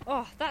locally.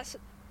 Oh, that's...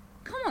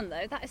 Come on,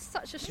 though. That is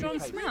such a strong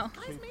smell.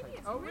 Guys, maybe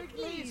it's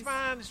Wrigley's,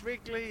 man. It's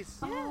Wrigley's.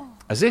 Oh.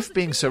 As if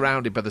being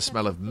surrounded by the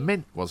smell of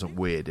mint wasn't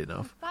weird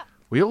enough,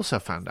 we also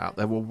found out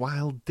there were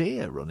wild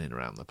deer running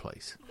around the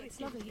place.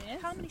 It's lovely here.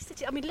 How many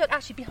cities? I mean, look,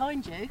 actually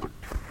behind you.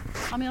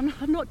 I mean,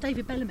 I'm not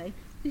David Bellamy.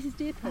 This is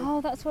deer poo.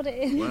 Oh, that's what it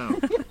is. Wow.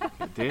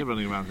 Deer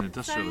running around an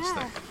industrial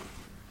estate.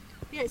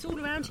 Yeah, it's all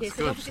around here.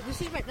 So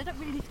obviously, they don't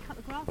really need to cut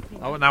the grass.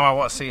 Oh, now I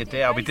want to see a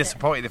deer. I'll be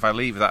disappointed if I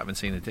leave without having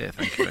seen a deer.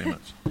 Thank you very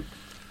much.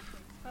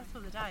 First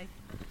of the day.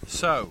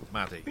 So,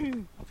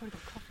 Maddie,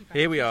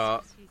 here we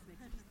are.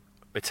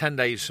 We're 10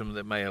 days from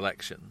the May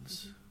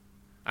elections,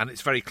 and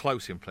it's very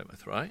close in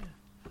Plymouth, right?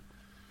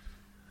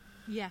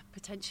 Yeah,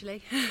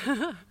 potentially.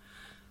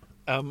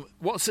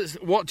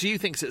 What do you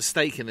think's at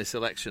stake in this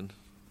election?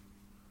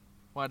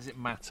 Why does it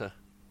matter?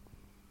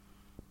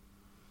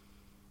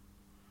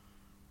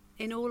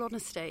 In all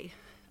honesty,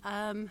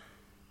 I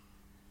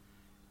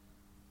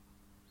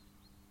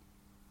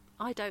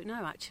don't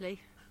know, actually.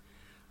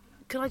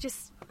 Can I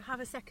just have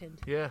a second?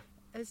 Yeah.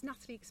 As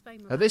Natalie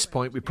explained... At this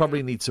point, we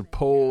probably need to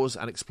pause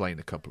and explain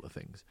a couple of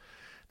things.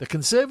 The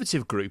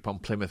Conservative group on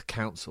Plymouth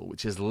Council,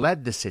 which has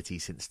led the city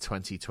since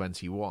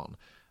 2021,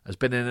 has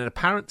been in an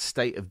apparent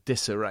state of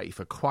disarray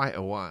for quite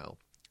a while.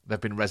 There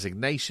have been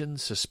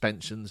resignations,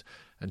 suspensions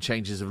and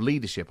changes of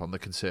leadership on the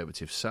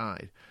Conservative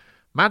side.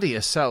 Maddie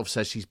herself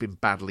says she's been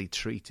badly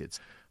treated,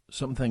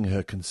 something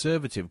her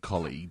Conservative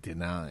colleague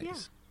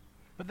denies.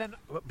 Yeah.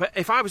 But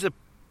if I was a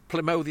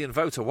Plymothian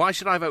voter, why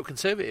should I vote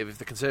Conservative if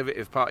the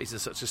Conservative Party's in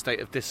such a state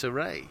of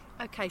disarray?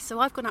 OK, so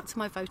I've gone out to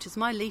my voters.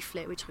 My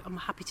leaflet, which I'm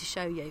happy to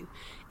show you,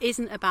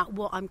 isn't about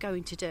what I'm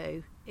going to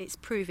do. It's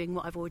proving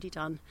what I've already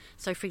done.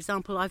 So, for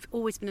example, I've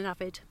always been an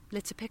avid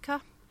litter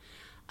picker.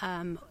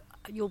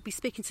 You'll be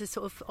speaking to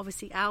sort of,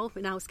 obviously, Al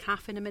in Al's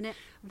Cafe in a minute.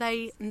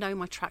 They know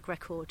my track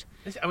record.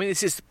 I mean,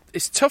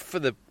 it's tough for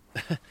the...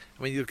 I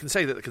mean, you can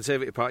say that the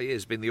Conservative Party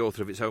has been the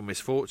author of its own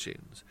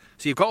misfortunes.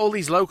 So you've got all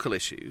these local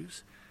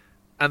issues,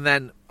 and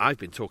then I've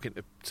been talking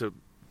to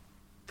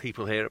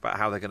people here about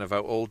how they're going to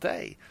vote all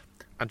day.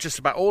 And just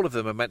about all of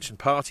them have mentioned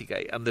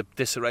Partygate and the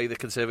disarray the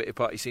Conservative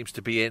Party seems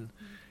to be in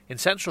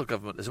central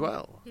government as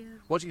well. Yeah.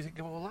 What do you think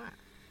of all that?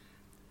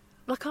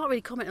 Well, I can't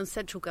really comment on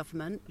central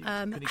government.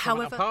 Can you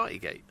comment on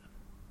Partygate?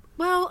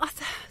 Well,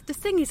 the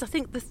thing is,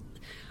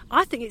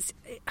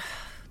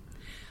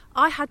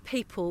 I had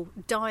people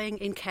dying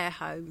in care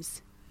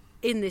homes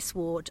in this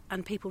ward,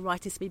 and people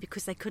writing to me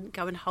because they couldn't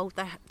go and hold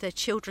their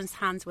children's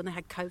hands when they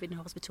had COVID in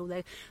hospital,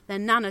 their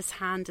nana's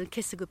hand, and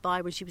kiss her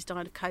goodbye when she was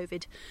dying of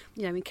COVID,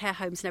 in care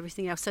homes and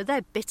everything else. So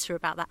they're bitter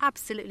about that,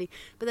 absolutely.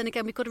 But then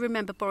again, we've got to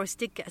remember Boris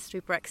did get us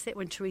through Brexit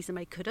when Theresa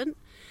May couldn't.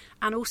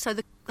 And also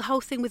the whole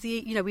thing with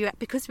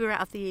because we were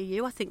out of the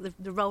EU, I think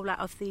the rollout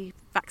of the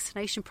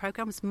vaccination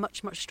programme was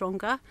much, much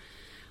stronger.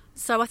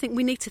 So I think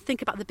we need to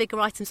think about the bigger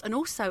items. And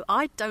also,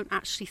 I don't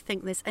actually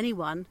think there's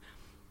anyone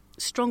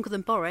stronger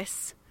than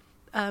Boris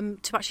to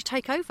actually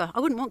take over. I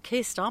wouldn't want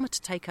Keir Starmer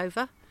to take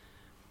over.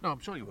 No, I'm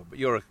sure you would, but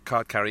you're a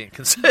card-carrying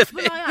Conservative.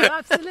 Well, I am,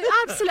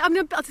 absolutely. I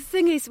mean, the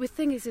thing is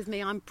with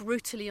me, I'm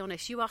brutally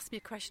honest. You ask me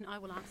a question, I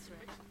will answer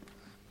it.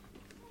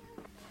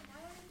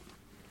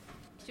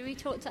 Should we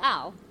talk to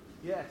Al?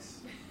 Yes.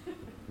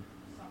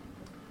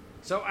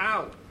 So,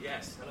 Al.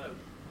 Yes, hello.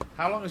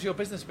 How long has your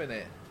business been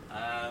here?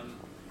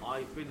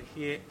 I've been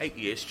here 8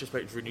 years, just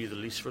about to renew the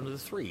lease for another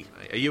 3.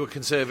 Are you a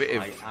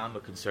Conservative? I am a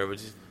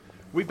Conservative.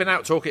 We've been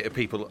out talking to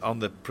people on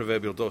the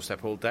proverbial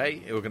doorstep all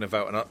day who are going to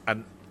vote,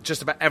 and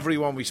just about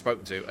everyone we've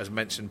spoken to has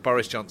mentioned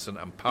Boris Johnson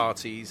and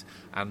parties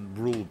and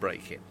rule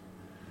breaking.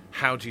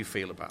 How do you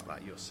feel about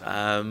that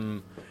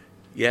yourself?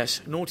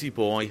 Yes, naughty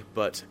boy,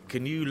 but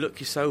can you look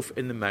yourself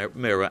in the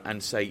mirror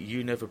and say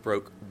you never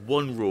broke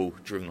one rule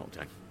during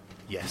lockdown?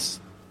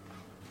 Yes.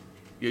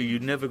 You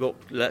never got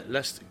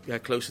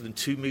closer than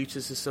 2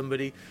 metres to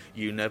somebody.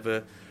 You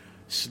never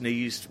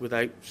sneezed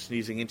without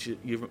sneezing into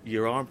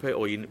your armpit,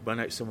 or you went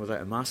out somewhere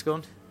without a mask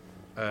on.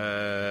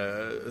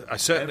 I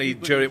certainly,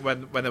 during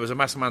when there was a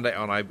mask mandate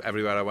on,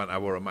 everywhere I went, I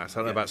wore a mask. I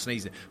don't know about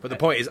sneezing, but the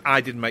point is,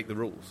 I didn't make the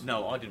rules.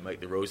 No, I didn't make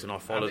the rules, and I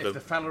followed them. If the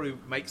fella who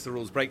makes the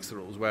rules breaks the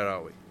rules, where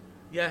are we?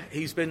 Yeah,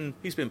 he's been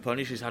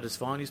punished. He's had his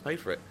fine. He's paid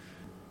for it.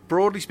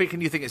 Broadly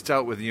speaking, you think it's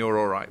dealt with, and you're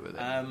all right with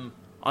it?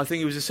 I think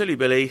he was a silly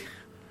Billy,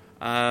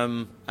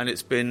 and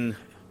it's been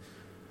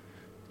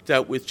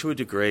dealt with to a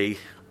degree.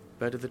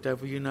 Better the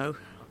devil you know.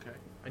 Okay.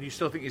 And you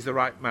still think he's the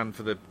right man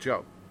for the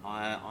job?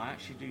 I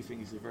actually do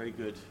think he's a very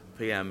good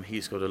PM.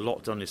 He's got a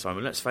lot done this time,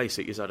 and let's face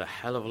it, he's had a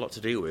hell of a lot to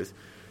deal with.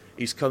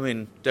 He's come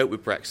in, dealt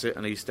with Brexit,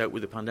 and he's dealt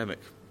with the pandemic.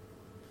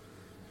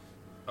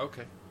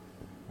 Okay.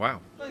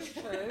 Wow. That's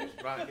true.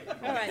 Right.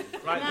 All right.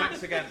 Right,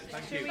 thanks again.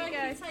 Thank you. Here we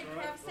go.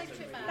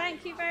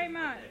 Thank you very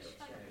much.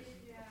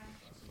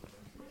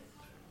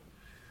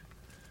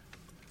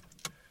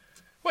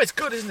 Well, it's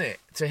good, isn't it,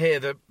 to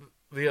hear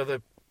the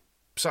other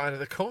side of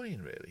the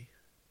coin, really.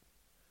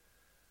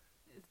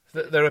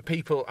 There are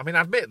people, I mean,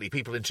 admittedly,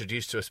 people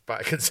introduced to us by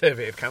a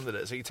Conservative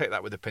candidate, so you take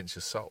that with a pinch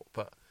of salt,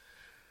 but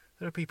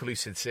there are people who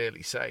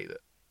sincerely say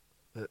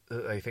that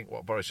they think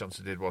what Boris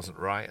Johnson did wasn't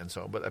right and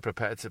so on, but they're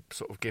prepared to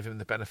sort of give him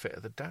the benefit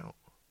of the doubt.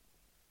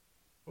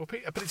 Well,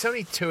 but it's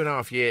only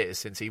 2.5 years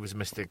since he was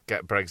Mr.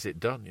 Get Brexit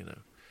Done,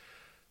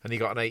 and he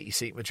got an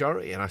 80-seat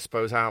majority, and I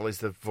suppose Al is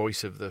the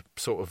voice of the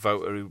sort of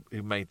voter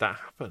who made that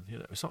happen.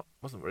 It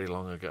wasn't very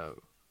long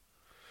ago.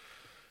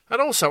 And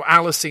also,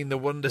 Al has seen the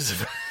wonders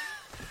of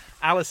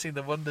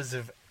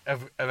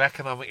of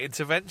economic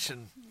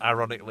intervention,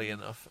 ironically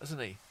enough,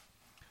 hasn't he?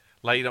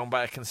 laid on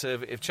by a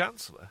Conservative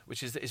Chancellor,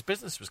 which is that his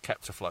business was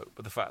kept afloat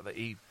by the fact that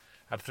he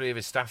had 3 of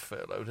his staff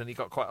furloughed and he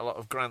got quite a lot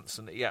of grants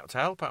and he had to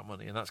help out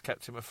money, and that's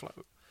kept him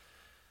afloat.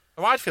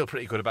 Well, I'd feel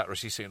pretty good about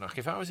Rishi Sunak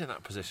if I was in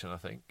that position, I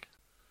think.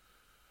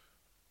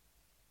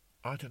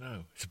 I don't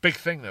know. It's a big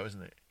thing, though,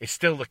 isn't it? It's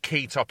still the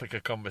key topic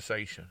of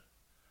conversation.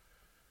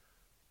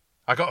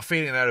 I got a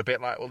feeling they're a bit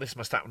like, well, this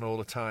must happen all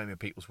the time in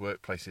people's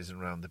workplaces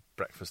and around the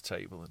breakfast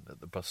table and at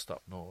the bus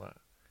stop and all that.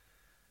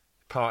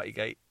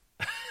 Partygate,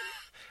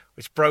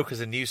 which broke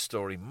as a news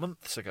story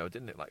months ago,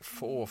 didn't it? Like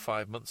 4 or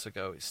 5 months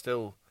ago. It's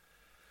still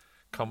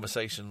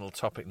conversational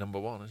topic number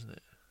 1, isn't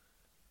it?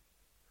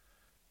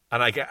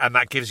 And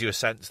that gives you a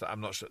sense that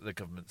I'm not sure the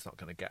government's not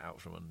going to get out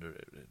from under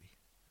it, really.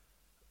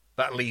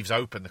 That leaves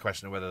open the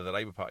question of whether the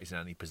Labour Party's in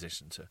any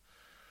position to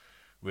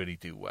really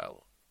do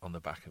well on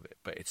the back of it.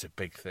 But it's a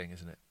big thing,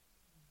 isn't it?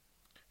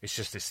 It's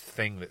just this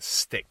thing that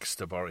sticks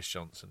to Boris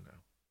Johnson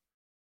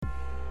now.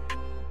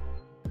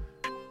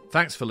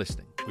 Thanks for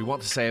listening. We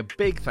want to say a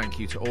big thank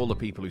you to all the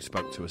people who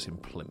spoke to us in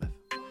Plymouth.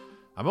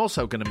 I'm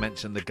also going to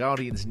mention the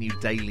Guardian's new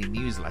daily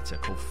newsletter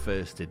called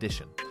First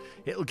Edition.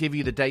 It'll give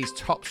you the day's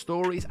top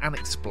stories and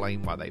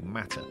explain why they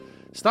matter.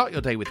 Start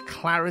your day with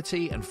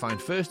clarity and find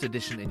First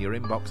Edition in your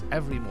inbox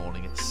every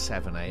morning at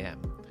 7 a.m.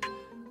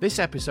 This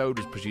episode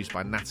was produced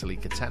by Natalie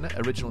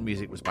Katena, original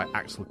music was by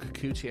Axel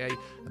Kakoutier,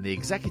 and the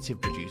executive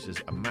producers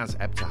are Maz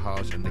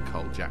Ebtahaj and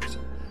Nicole Jackson.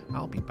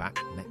 I'll be back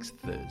next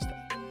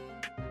Thursday.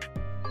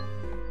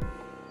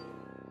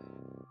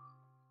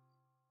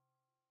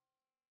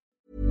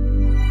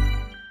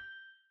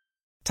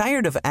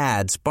 Tired of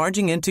ads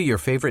barging into your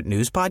favorite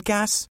news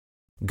podcasts?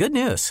 Good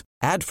news.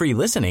 Ad-free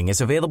listening is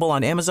available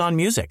on Amazon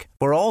Music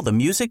for all the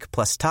music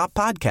plus top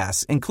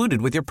podcasts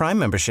included with your Prime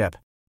membership.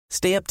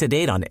 Stay up to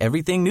date on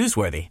everything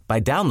newsworthy by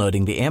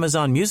downloading the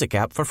Amazon Music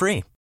app for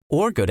free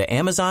or go to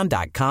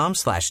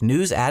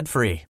amazon.com/news ad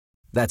free.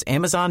 That's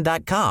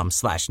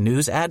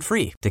amazon.com/news ad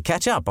free to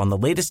catch up on the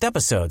latest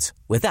episodes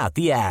without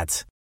the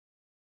ads.